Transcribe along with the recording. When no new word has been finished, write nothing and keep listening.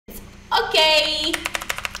Okay.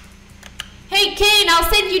 Hey Kayn,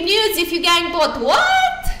 I'll send you nudes if you gang bot.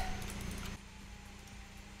 What?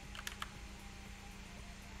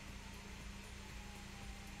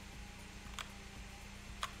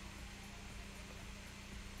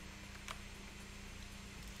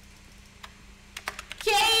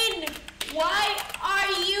 Kayn, why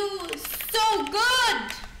are you so good?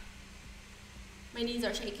 My knees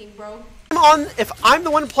are shaking, bro. If I'm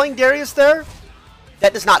the one playing Dyrus there,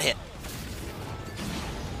 that does not hit.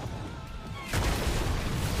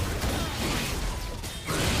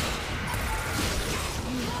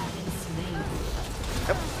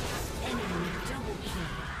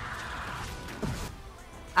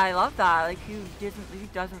 I love that. Like, who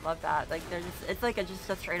doesn't love that? Like, they're just, it's like just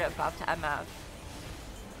a straight up buff to MF.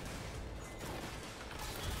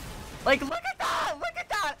 Like, look at that! Look at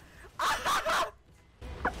that!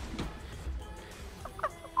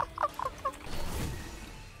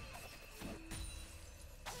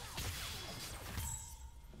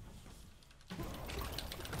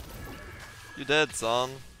 You dead, son.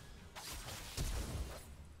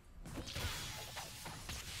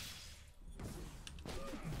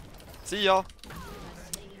 See ya.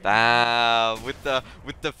 Damn, with the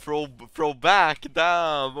throw back.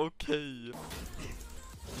 Damn, okay.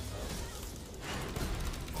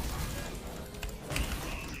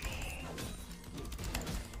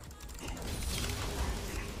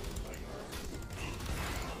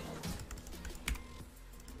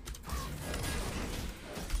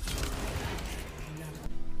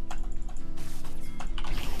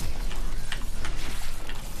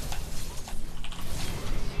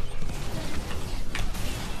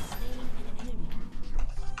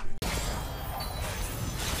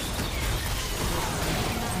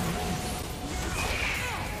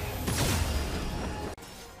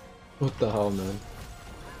 What the hell, man?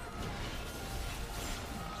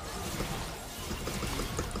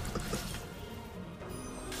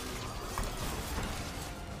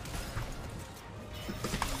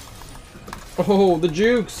 Oh, the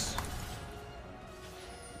jukes!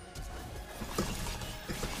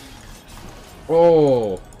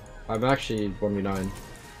 Oh, I'm actually 1v9.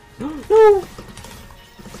 No!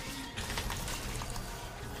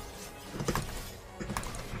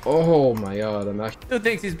 Oh my god, I'm actually— Who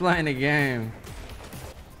thinks he's playing a game?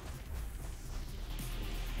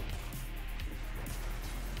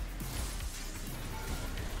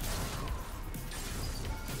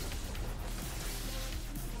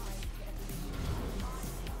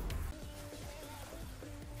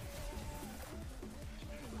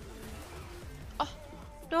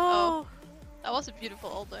 No! Oh, that was a beautiful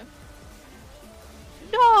ult though.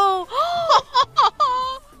 No!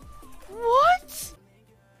 What?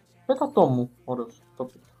 Peta tomu, Horus.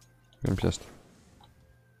 Wiem just.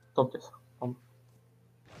 Top jest.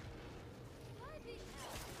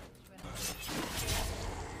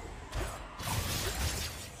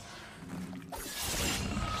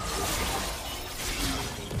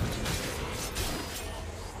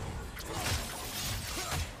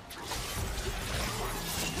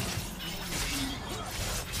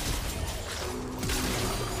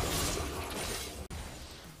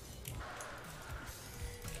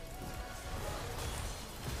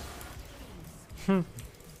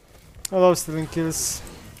 I love stealing kills.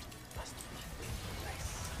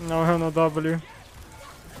 No, I have no W.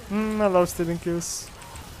 I love stealing kills.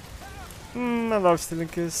 I love stealing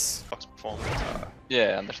kills.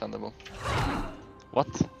 Yeah, understandable. What?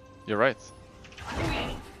 You're right.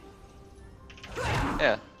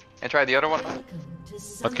 Yeah, and try the other one.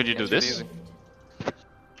 But could you do this?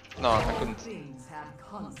 No, I couldn't.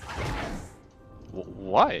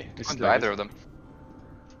 Why? I couldn't do either of them.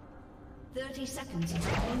 30 seconds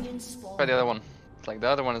until minions spawn. Try the other one. It's like the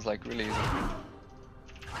other one is like really easy.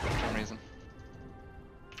 For some reason.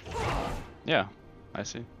 Yeah, I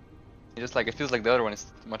see. It just like it feels like the other one is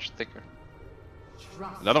much thicker.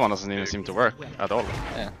 The other one doesn't even seem to work at all.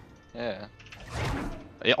 Yeah. Yeah.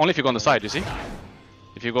 Yeah, only if you go on the side, you see?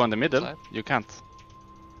 If you go in the middle, Side? you can't.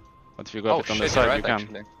 But if you go a bit on the shit, side, you're right, you can.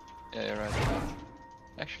 actually. Yeah, you're right.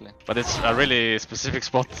 Actually. But it's a really specific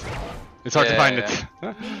spot. It's hard to find it.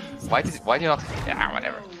 Why do you not? Yeah,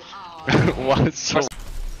 whatever. What? So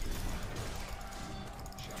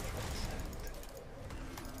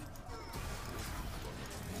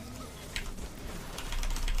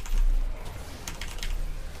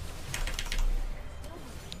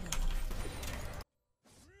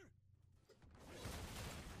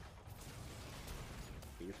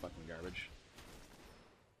you're fucking garbage.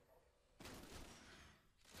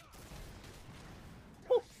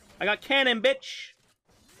 I got cannon, bitch!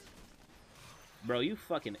 Bro, you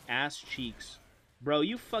fucking ass cheeks. Bro,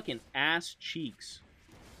 you fucking ass cheeks.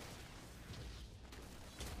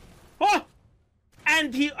 Oh!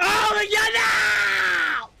 And he... Oh, yeah,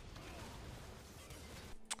 no!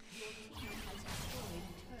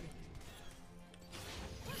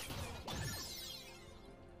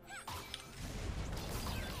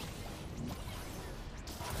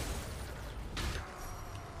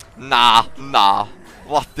 Nah.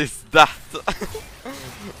 What is that?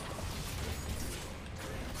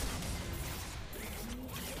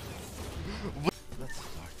 Let's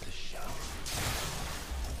start the show.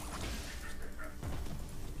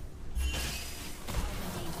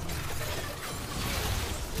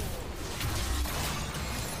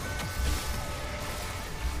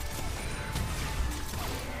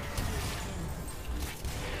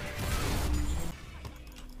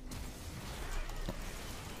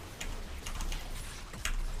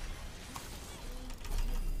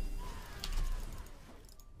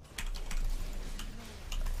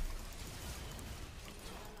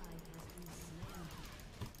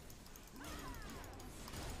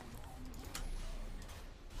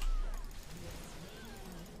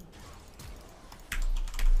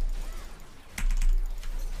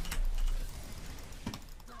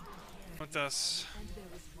 Tas.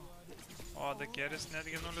 O, dakeris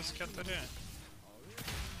netgi 0-4.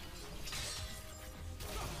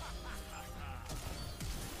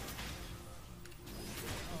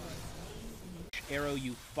 Arrow,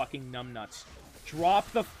 you fucking numbnuts. Drop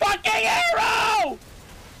the fucking arrow!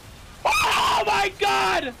 Oh my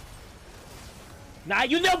god! Nah,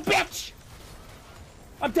 you little bitch!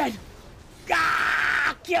 I'm dead!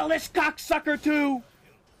 Ah! Kill this cocksucker too!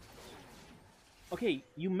 Okay,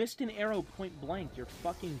 you missed an arrow point blank. You're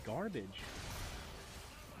fucking garbage.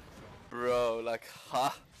 Bro, like, huh?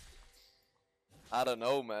 I don't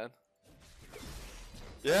know, man.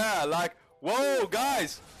 Yeah, like, whoa,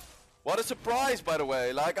 guys! What a surprise, by the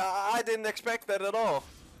way. Like, I didn't expect that at all.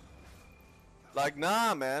 Like,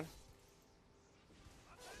 nah, man.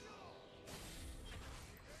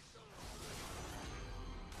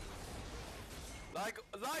 Like,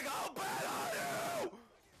 how bad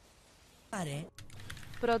are you?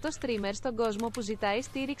 Πρώτο streamer στον κόσμο που ζητάει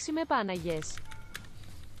στήριξη με πάναγες.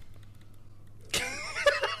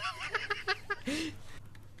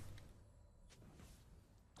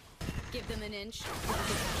 Give them an inch.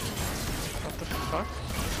 What the fuck?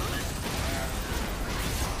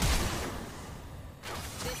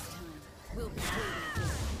 This time we'll be waiting.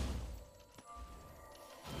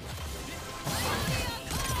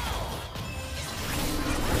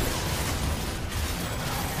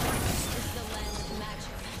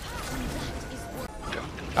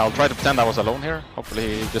 I'll try to pretend I was alone here. Hopefully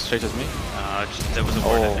he just chases me. There was a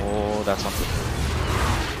ward, I think. Oh, that's not good.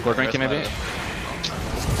 Go drinking maybe?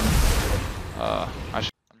 I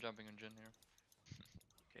should... I'm jumping on Jin here.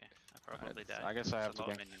 Okay, I probably died. I guess I have to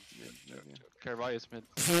gank. KayPea is mid.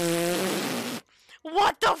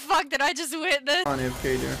 What the fuck did I just witness? On AFK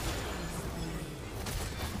there.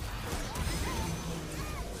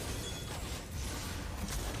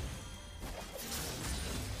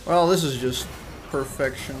 Well, this is just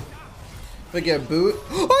perfection. If I get boot.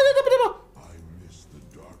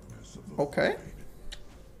 Okay.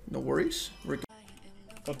 No worries.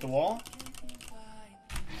 Up the wall.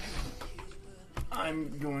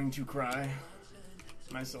 I'm going to cry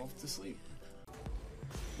myself to sleep.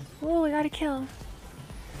 Oh, we got a kill.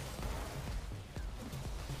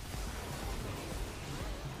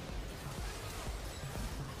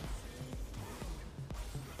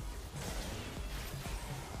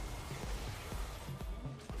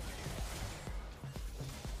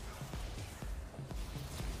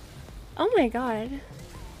 Oh my god.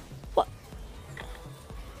 What?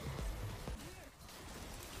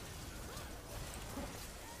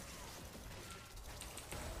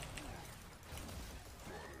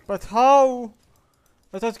 But how?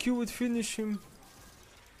 I thought Q would finish him.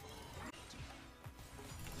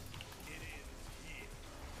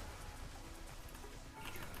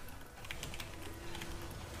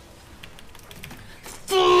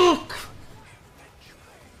 Fuck!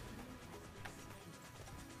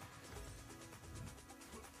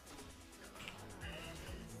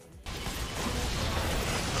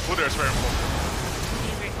 Order is very important.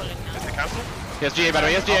 He's recalling now. Is the cancel? He has GA by the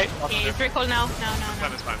way, he has GA. He's recall now. No.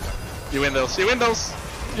 That is fine. You win those, you win those!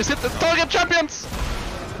 You hit the target champions!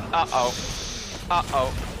 Uh-oh.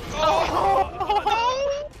 Uh-oh.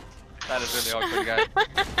 Oh. That is really awkward, guy.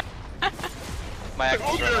 My axe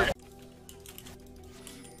is right.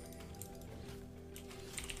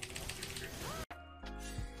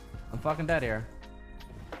 I'm fucking dead here.